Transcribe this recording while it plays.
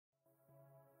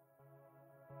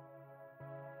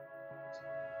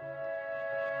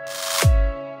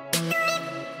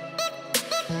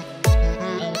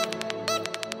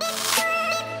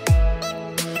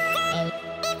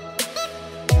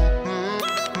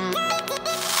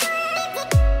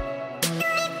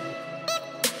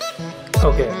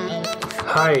Okay,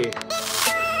 hi.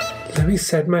 Let me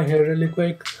set my hair really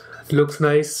quick. Looks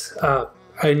nice.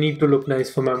 I need to look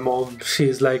nice for my mom.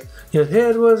 She's like, your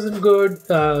hair wasn't good,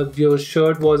 your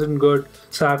shirt wasn't good,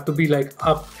 so I have to be like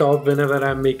up top whenever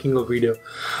I'm making a video.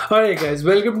 Alright guys,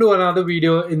 welcome to another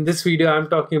video. In this video, I'm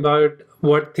talking about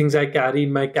what things I carry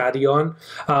in my carry-on,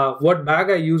 what bag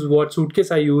I use, what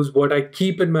suitcase I use, what I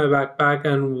keep in my backpack,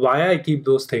 and why I keep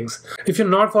those things. If you're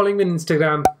not following me on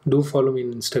Instagram, do follow me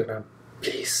on Instagram,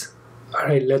 please.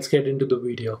 Alright, let's get into the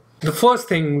video. The first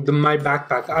thing, my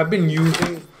backpack. I've been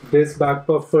using this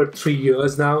backpack for 3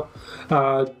 years now.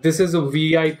 This is a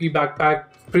VIP backpack.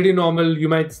 Pretty normal. You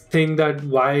might think that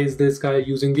why is this guy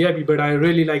using VIP, but I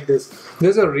really like this.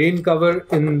 There's a rain cover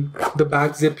in the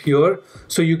back zip here,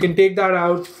 so you can take that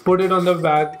out, put it on the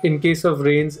bag in case of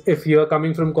rains. If you're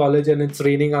coming from college and it's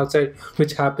raining outside,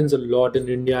 which happens a lot in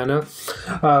Indiana,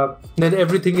 then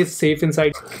everything is safe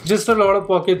inside. Just a lot of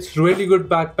pockets. Really good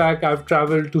backpack. I've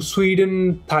traveled to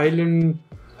Sweden, Thailand,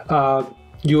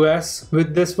 US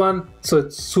with this one, so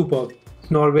it's superb.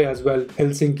 Norway as well,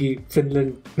 Helsinki,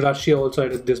 Finland, Russia also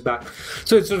added this bag.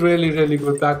 So it's a really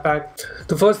good backpack.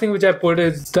 The first thing which I put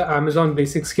is the Amazon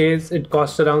Basics case. It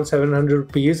costs around 700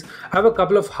 rupees. I have a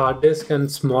couple of hard disk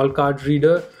and small card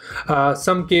reader,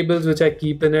 some cables which I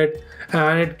keep in it,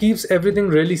 and it keeps everything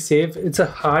really safe. It's a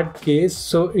hard case,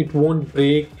 so it won't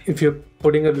break if you're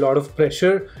putting a lot of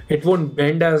pressure. It won't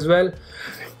bend as well.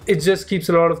 It just keeps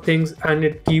a lot of things, and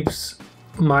it keeps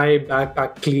my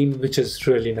backpack clean, which is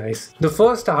really nice. The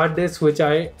first hard disk which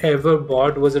I ever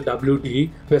bought was a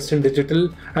WD, Western Digital,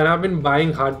 and I've been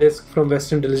buying hard disk from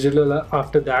Western Digital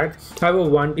after that. I have a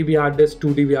 1 TB hard disk, 2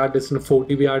 TB hard disk, and a 4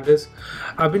 TB hard disk.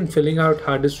 I've been filling out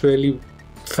hard disks really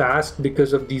fast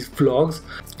because of these vlogs.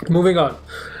 Moving on.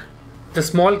 The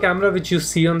small camera which you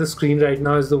see on the screen right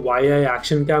now is the YI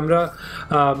action camera.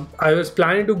 I was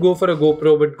planning to go for a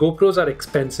GoPro, but GoPros are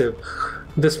expensive.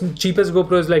 The cheapest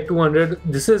GoPro is like 200.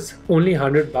 This is only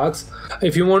 100 bucks.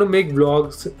 If you want to make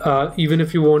vlogs, even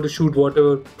if you want to shoot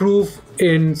waterproof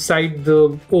inside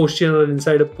the ocean or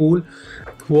inside a pool,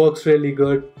 works really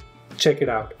good. Check it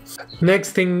out.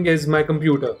 Next thing is my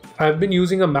computer. I've been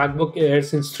using a MacBook Air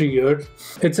since 3 years.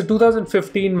 It's a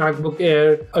 2015 MacBook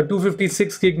Air, a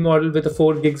 256 gig model with a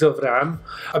 4 gigs of RAM.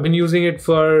 I've been using it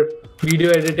for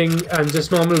video editing and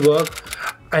just normal work.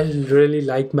 I really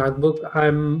like MacBook.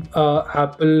 I'm a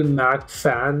Apple Mac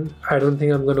fan. I don't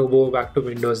think I'm gonna go back to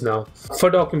Windows now. For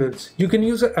documents, you can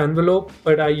use an envelope,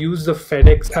 but I use the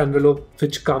FedEx envelope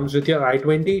which comes with your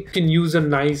i20. You can use a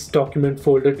nice document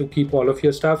folder to keep all of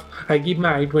your stuff. I keep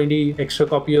my i20, extra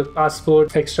copy of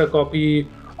passport, extra copy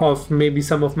of maybe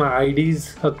some of my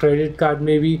IDs, a credit card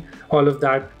maybe, all of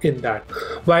that in that.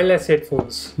 Wireless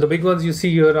headphones. The big ones you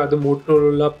see here are the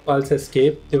Motorola Pulse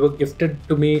Escape. They were gifted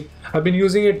to me. I've been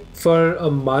using it for a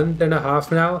month and a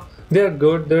half now. They're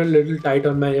good. They're a little tight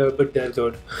on my ear, but they're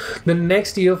good. The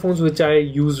next earphones which I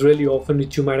use really often,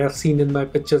 which you might have seen in my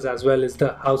pictures as well, is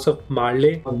the House of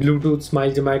Marley Bluetooth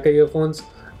Smile Jamaica earphones.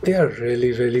 They are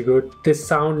really good. They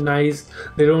sound nice.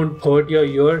 They don't hurt your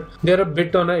ear. They're a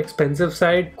bit on an expensive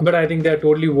side, but I think they're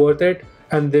totally worth it,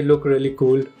 and they look really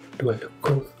cool. Do I look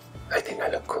cool? I think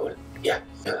I look cool. Yeah.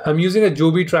 I'm using a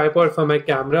Joby tripod for my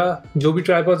camera. Joby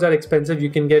tripods are expensive.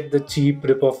 You can get the cheap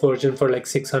rip-off version for like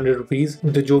 600 rupees.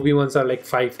 The Joby ones are like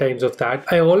 5 times of that.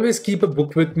 I always keep a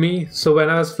book with me. So when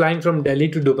I was flying from Delhi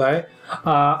to Dubai,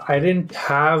 I didn't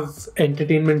have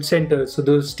entertainment centers. So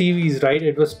those TVs, right?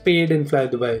 It was paid in Fly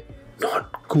Dubai.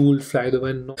 Not cool, Fly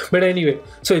Dubai. No. But anyway,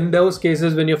 so in those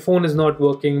cases, when your phone is not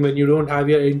working, when you don't have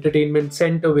your entertainment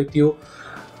center with you,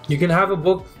 you can have a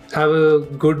book, have a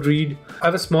good read. I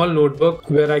have a small notebook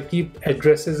where I keep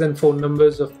addresses and phone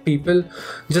numbers of people,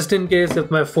 just in case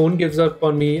if my phone gives up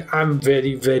on me. I'm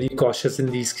very cautious in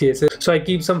these cases. So I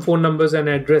keep some phone numbers and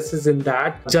addresses in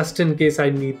that, just in case I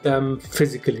need them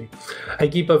physically. I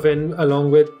keep a pen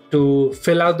along with to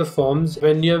fill out the forms.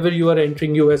 Whenever you are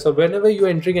entering US or whenever you are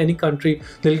entering any country,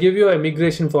 they'll give you an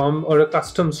immigration form or a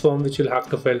customs form which you'll have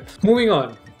to fill. Moving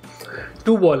on.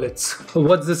 2 wallets.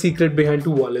 What's the secret behind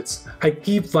 2 wallets? I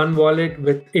keep one wallet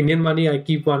with Indian money. I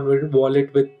keep one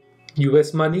wallet with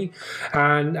US money.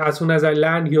 And as soon as I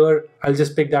land here, I'll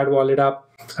just pick that wallet up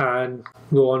and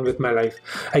go on with my life.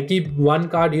 I keep one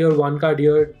card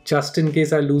here, just in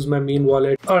case I lose my main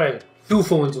wallet. Alright, 2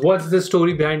 phones. What's the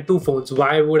story behind 2 phones?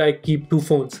 Why would I keep 2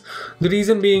 phones? The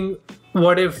reason being,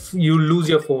 what if you lose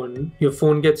your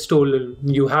phone gets stolen,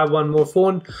 you have one more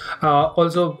phone.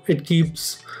 Also, it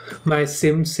keeps my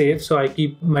SIM safe, so I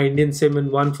keep my Indian SIM in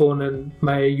one phone and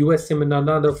my US SIM in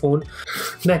another phone.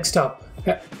 Next up,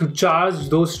 to charge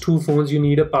those 2 phones, you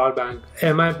need a power bank.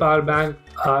 MI power bank,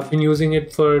 I've been using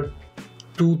it for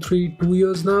 2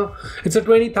 years now. It's a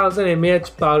 20,000 mAh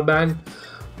power bank.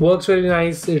 Works really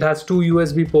nice. It has 2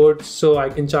 USB ports, so I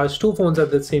can charge 2 phones at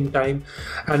the same time,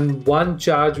 and one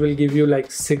charge will give you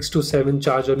like 6 to 7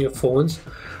 charge on your phones.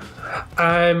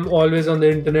 I'm always on the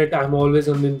internet, I'm always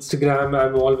on Instagram,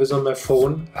 I'm always on my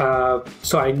phone,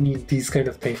 so I need these kind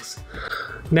of things.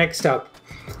 Next up,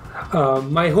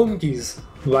 my home keys.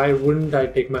 Why wouldn't I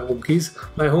take my home keys?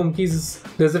 My home keys,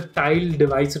 there's a tile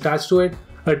device attached to it.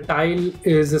 A tile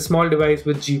is a small device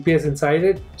with GPS inside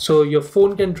it, so your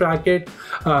phone can track it.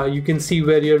 You can see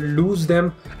where you lose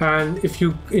them, and if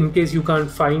you, in case you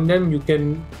can't find them, you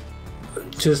can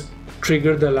just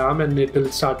trigger the alarm and it will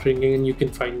start ringing and you can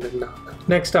find them now.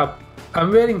 Next up,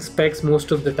 I'm wearing specs most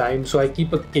of the time, so I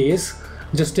keep a case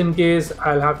just in case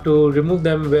I'll have to remove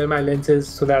them, wear my lenses,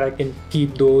 so that I can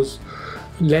keep those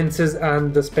lenses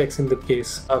and the specs in the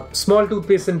case. Small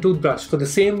toothpaste and toothbrush for the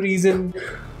same reason.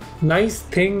 Nice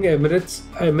thing, Emirates,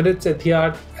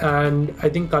 Etihad, and I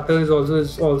think Qatar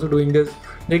is also doing this.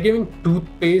 They're giving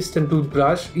toothpaste and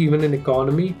toothbrush even in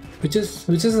economy, which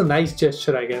is a nice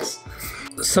gesture, I guess.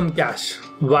 Some cash.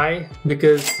 Why?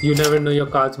 Because you never know, your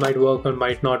cards might work or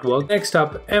might not work. Next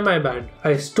up, MI band.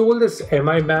 I stole this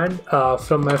MI band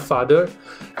from my father,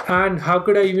 and how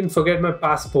could I even forget my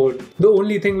passport? The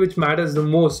only thing which matters the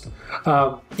most.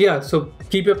 Yeah, so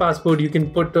keep your passport. You can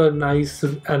put a nice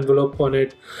envelope on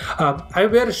it. I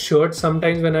wear a shirt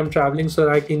sometimes when I'm traveling, so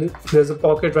that I can, there's a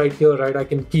pocket right here, right? I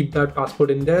can keep that passport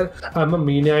in there. I'm a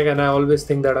maniac and I always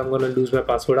think that I'm gonna lose my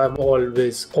passport. I'm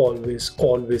always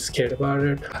scared about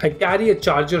it. I carry a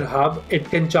charger hub. It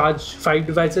can charge 5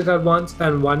 devices at once,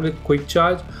 and one with quick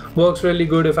charge. Works really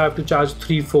good if I have to charge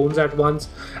 3 phones at once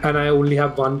and I only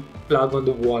have one plug on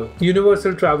the wall.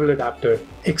 Universal travel adapter,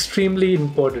 extremely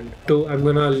important. So I'm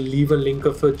gonna leave a link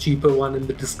of a cheaper one in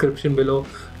the description below.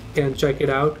 You can check it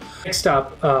out. Next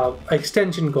up,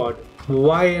 extension cord.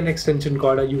 Why an extension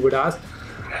cord, you would ask?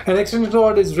 An extension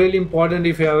cord is really important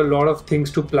if you have a lot of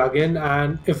things to plug in,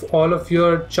 and if all of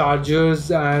your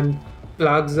chargers and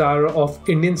plugs are of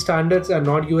Indian standards and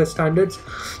not US standards.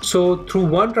 So through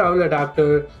one travel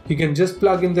adapter, you can just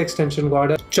plug in the extension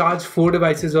cord, charge 4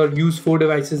 devices or use 4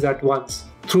 devices at once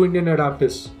through Indian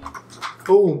adapters.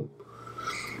 Boom.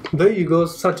 There you go.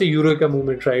 Such a Eureka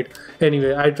moment, right?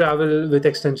 Anyway, I travel with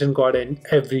extension cord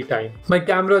every time. My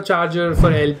camera charger for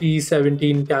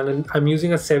LP17 Canon, I'm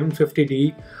using a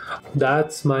 750D.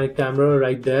 That's my camera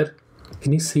right there.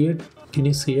 Can you see it? Can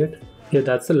you see it? Yeah,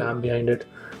 that's the lamp behind it.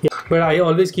 Yeah. But I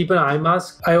always keep an eye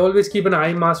mask. I always keep an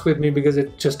eye mask with me because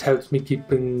it just helps me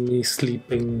keeping me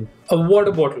sleeping. A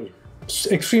water bottle. It's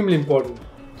extremely important.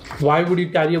 Why would you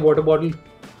carry a water bottle?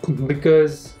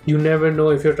 Because you never know,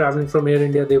 if you're traveling from Air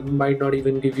India, they might not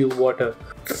even give you water.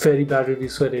 Very bad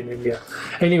reviews for Air India.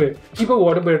 Anyway, keep a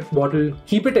water bottle,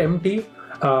 keep it empty.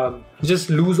 Just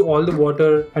lose all the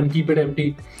water and keep it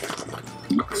empty.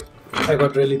 I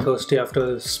got really thirsty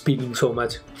after speaking so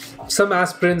much. Some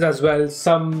aspirins as well,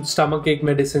 some stomachache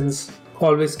medicines.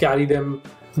 Always carry them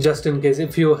just in case.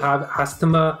 If you have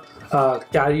asthma,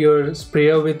 carry your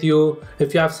sprayer with you.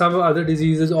 If you have some other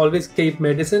diseases, always keep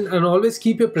medicine, and always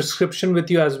keep your prescription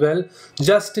with you as well,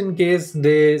 just in case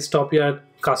they stop you at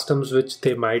customs, which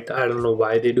they might. I don't know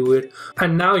why they do it.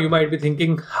 And now you might be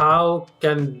thinking, how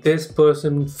can this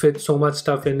person fit so much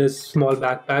stuff in his small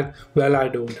backpack? Well, I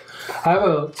don't. I have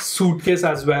a suitcase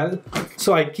as well,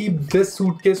 so I keep this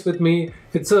suitcase with me.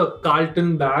 It's a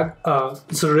Carlton bag.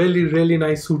 It's a really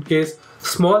nice suitcase.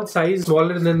 Small size,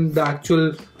 smaller than the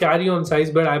actual carry-on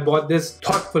size, but I bought this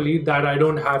thoughtfully that I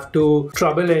don't have to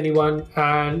trouble anyone,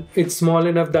 and it's small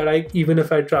enough that even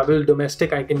if I travel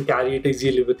domestic, I can carry it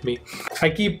easily with me. I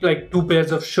keep like 2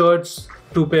 pairs of shirts,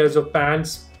 2 pairs of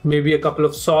pants, maybe a couple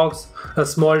of socks, a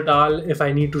small towel. If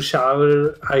I need to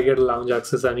shower, I get a lounge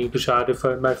access. I need to shower if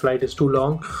my flight is too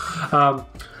long.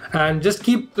 And just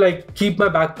keep my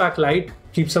backpack light,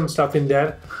 keep some stuff in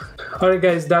there. Alright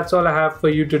guys, that's all I have for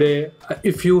you today.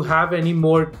 If you have any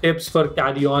more tips for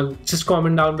carry-on, just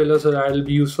comment down below so that it'll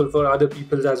be useful for other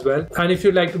people as well. And if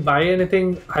you'd like to buy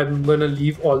anything, I'm gonna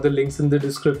leave all the links in the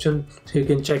description so you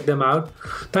can check them out.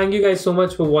 Thank you guys so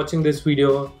much for watching this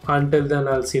video. Until then,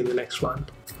 I'll see you in the next one.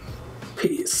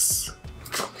 Peace.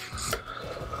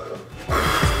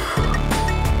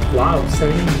 Wow,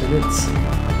 7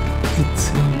 minutes.